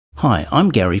Hi, I'm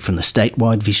Gary from the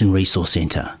Statewide Vision Resource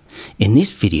Centre. In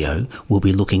this video, we'll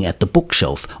be looking at the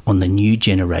bookshelf on the new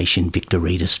generation Victor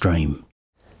Reader Stream.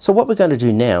 So what we're going to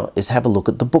do now is have a look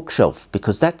at the bookshelf,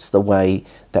 because that's the way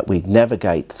that we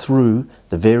navigate through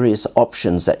the various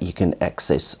options that you can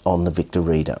access on the Victor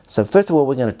Reader. So first of all,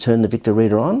 we're going to turn the Victor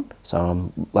Reader on. So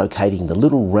I'm locating the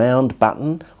little round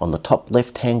button on the top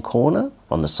left-hand corner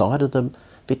on the side of the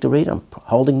Victor Reader. I'm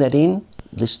holding that in,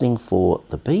 listening for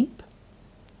the beep.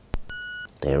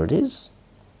 There it is.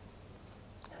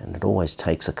 And it always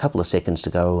takes a couple of seconds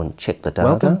to go and check the data.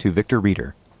 Welcome to Victor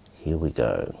Reader. Here we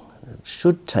go. It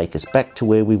should take us back to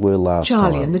where we were last time.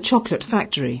 Charlie and the Chocolate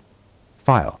Factory.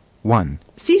 File 1.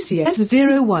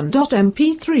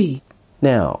 CCF01.mp3.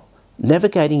 Now,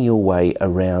 navigating your way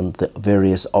around the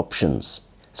various options.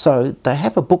 So they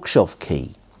have a bookshelf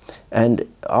key. And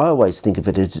I always think of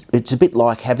it as it's a bit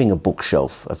like having a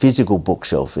bookshelf, a physical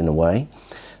bookshelf in a way.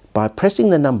 By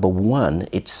pressing the number 1,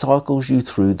 it cycles you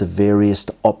through the various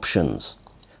options.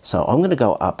 So I'm going to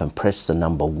go up and press the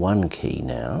number 1 key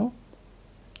now.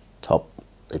 Top,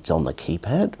 it's on the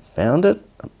keypad. Found it.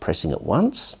 I'm pressing it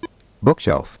once.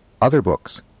 Bookshelf. Other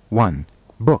books. 1.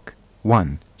 Book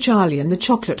 1. Charlie and the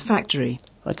Chocolate Factory.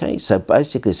 Okay, so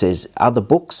basically it says other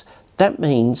books. That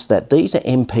means that these are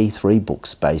MP3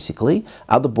 books, basically.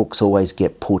 Other books always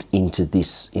get put into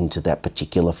that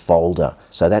particular folder.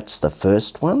 So that's the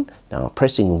first one. Now I'm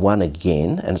pressing 1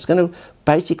 again, and it's going to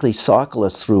basically cycle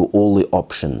us through all the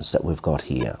options that we've got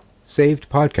here. Saved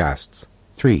podcasts.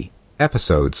 3.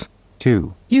 Episodes.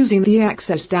 2. Using the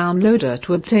Access Downloader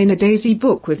to obtain a Daisy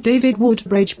book with David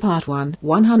Woodbridge Part 1,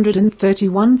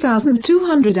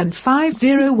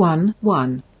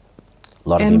 131,205.011. A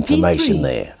lot of MP3. information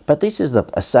there. But this is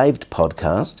a saved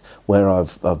podcast where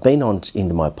I've been on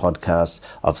into my podcast,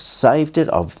 I've saved it,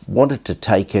 I've wanted to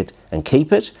take it and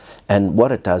keep it, and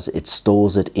what it does, it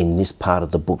stores it in this part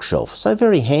of the bookshelf. So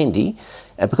very handy,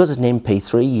 and because it's an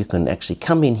MP3, you can actually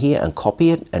come in here and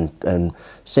copy it and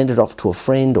send it off to a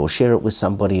friend or share it with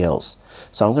somebody else.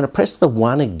 So I'm going to press the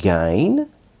 1 again.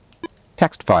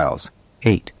 Text files.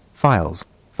 8. Files.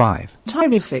 5.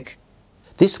 Terrific.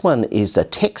 This one is the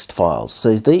text files.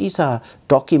 So these are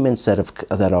documents that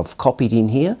I've copied in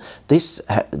here. This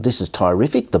is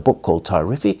Terrific, the book called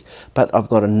Terrific, but I've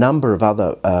got a number of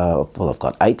other, I've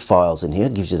got 8 files in here.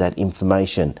 It gives you that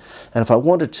information. And if I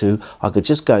wanted to, I could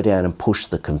just go down and push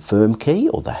the confirm key,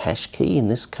 or the hash key in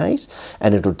this case,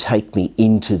 and it'll take me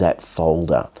into that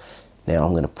folder. Now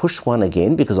I'm going to push 1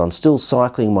 again because I'm still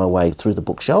cycling my way through the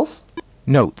bookshelf.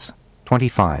 Notes.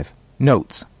 25.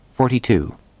 Notes.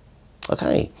 42.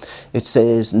 Okay, it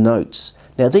says notes.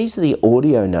 Now these are the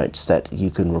audio notes that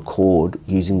you can record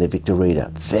using the Victor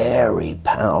Reader. Very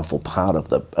powerful part of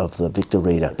the Victor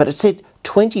Reader. But it said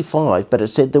 25, but it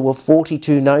said there were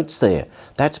 42 notes there.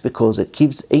 That's because it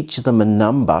gives each of them a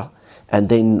number, and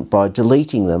then by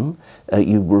deleting them,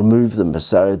 you remove them.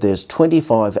 So there's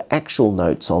 25 actual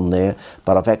notes on there,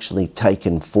 but I've actually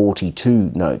taken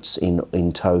 42 notes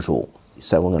in total.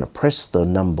 So I'm going to press the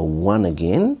number 1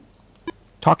 again.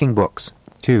 Talking books.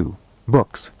 2.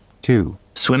 Books. 2.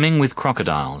 Swimming with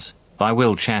Crocodiles by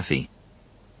Will Chaffee.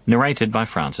 Narrated by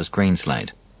Francis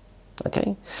Greenslade.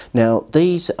 Okay, now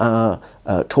these are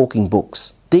talking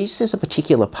books. This is a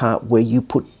particular part where you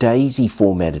put Daisy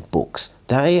formatted books.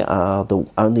 They are the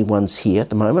only ones here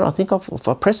at the moment. I think if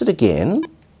I press it again.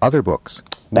 Other books.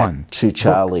 Back 1. to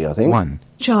Charlie, Book I think. 1.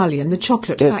 Charlie and the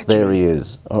Chocolate Factory. Yes, there he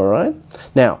is. All right.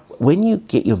 Now, when you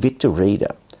get your Victor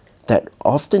Reader, that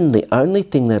often the only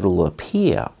thing that will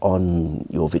appear on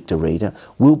your Victor Reader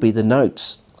will be the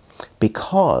notes,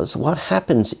 because what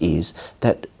happens is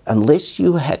that unless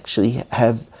you actually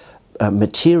have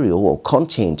material or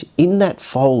content in that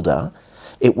folder,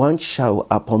 it won't show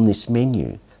up on this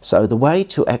menu. So the way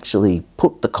to actually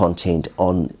put the content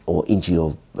on or into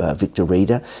your Victor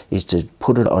Reader is to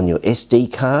put it on your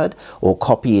SD card or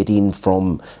copy it in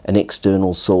from an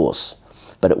external source.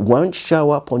 But it won't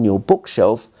show up on your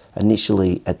bookshelf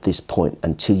initially at this point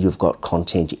until you've got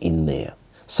content in there.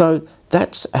 So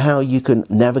that's how you can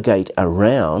navigate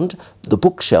around the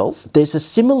bookshelf. There's a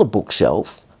similar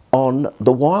bookshelf on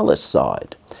the wireless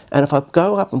side. And if I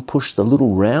go up and push the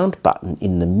little round button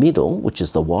in the middle, which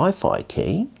is the Wi-Fi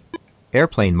key.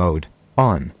 Airplane mode.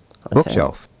 On. Okay.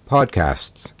 Bookshelf.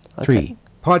 Podcasts. 3. Okay.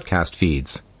 Podcast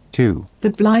feeds. 2. The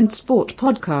Blind Sport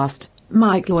Podcast.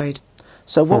 Mike Lloyd.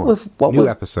 So what 4. New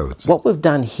episodes. What we've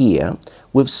done here,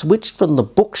 we've switched from the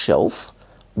bookshelf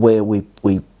where we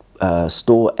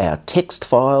store our text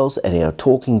files and our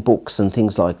talking books and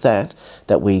things like that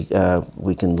we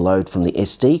can load from the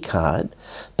SD card.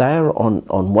 They are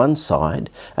on one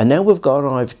side, and now we've gone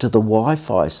over to the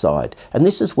Wi-Fi side, and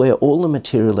this is where all the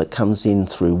material that comes in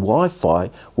through Wi-Fi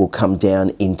will come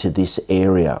down into this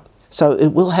area. So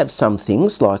it will have some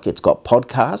things like it's got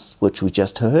podcasts, which we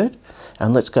just heard,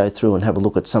 and let's go through and have a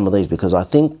look at some of these, because I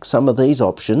think some of these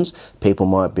options people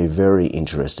might be very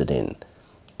interested in.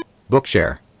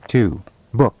 Bookshare. 2.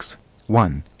 Books.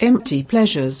 1. Empty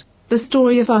Pleasures, the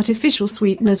story of artificial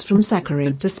sweetness from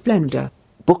saccharine to splendor.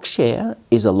 Bookshare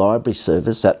is a library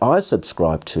service that I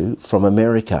subscribe to from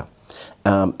America,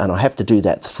 and I have to do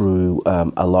that through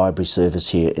a library service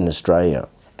here in Australia.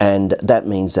 And that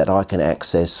means that I can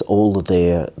access all of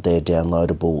their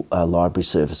downloadable library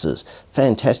services.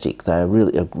 Fantastic! They're a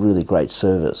really great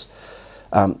service.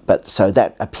 But so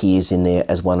that appears in there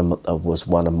as was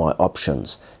one of my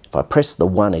options. If I press the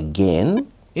 1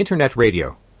 again, Internet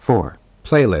radio. 4.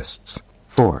 Playlists.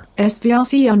 4.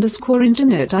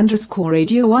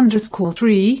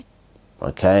 SVRC_internet_radio_3.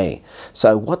 Okay,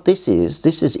 so what this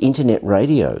is internet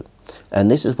radio,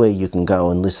 and this is where you can go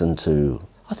and listen to,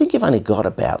 I think you've only got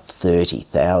about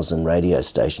 30,000 radio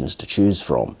stations to choose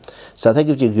from. So that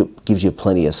gives you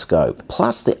plenty of scope.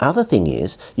 Plus the other thing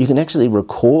is you can actually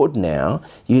record now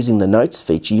using the notes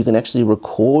feature. You can actually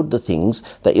record the things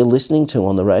that you're listening to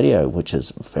on the radio, which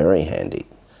is very handy.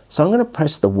 So I'm going to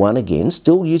press the 1 again,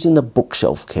 still using the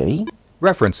bookshelf key.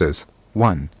 References.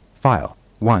 1. File.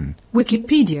 1.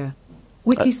 Wikipedia.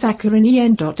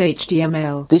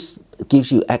 Wikisaccharin.html. This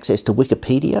gives you access to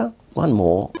Wikipedia. One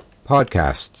more.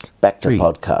 Podcasts. Back to 3.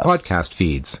 podcasts. Podcast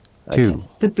feeds. 2.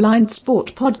 The Blind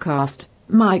Sport Podcast,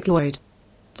 Mike Lloyd.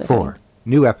 4.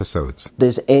 New episodes.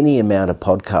 There's any amount of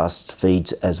podcast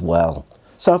feeds as well.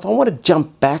 So if I want to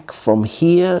jump back from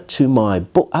here to my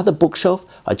other bookshelf,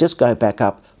 I just go back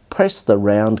up, press the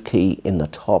round key in the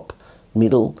top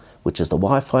middle, which is the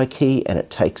Wi-Fi key, and it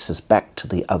takes us back to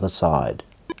the other side.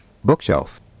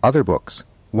 Bookshelf. Other books.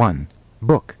 1.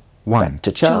 Book. 1. Back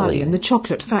to Charlie. and the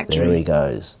Chocolate Factory. There he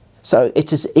goes. So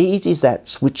it's as easy as that,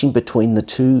 switching between the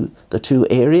two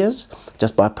areas.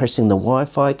 Just by pressing the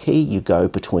Wi-Fi key, you go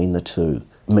between the two.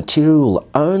 Material will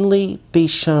only be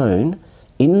shown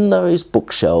in those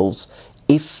bookshelves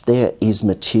if there is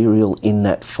material in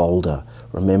that folder.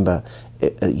 Remember,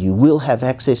 you will have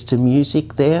access to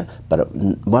music there, but it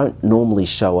won't normally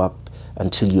show up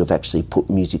until you've actually put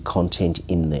music content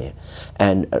in there.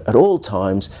 And at all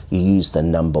times, you use the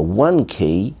number 1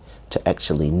 key to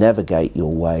actually navigate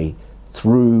your way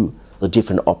through the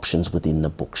different options within the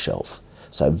bookshelf.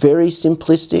 So very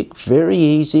simplistic, very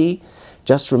easy.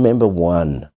 Just remember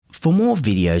 1. For more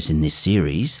videos in this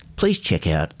series, please check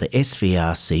out the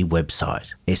SVRC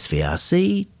website,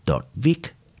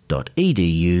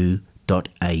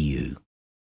 svrc.vic.edu.au.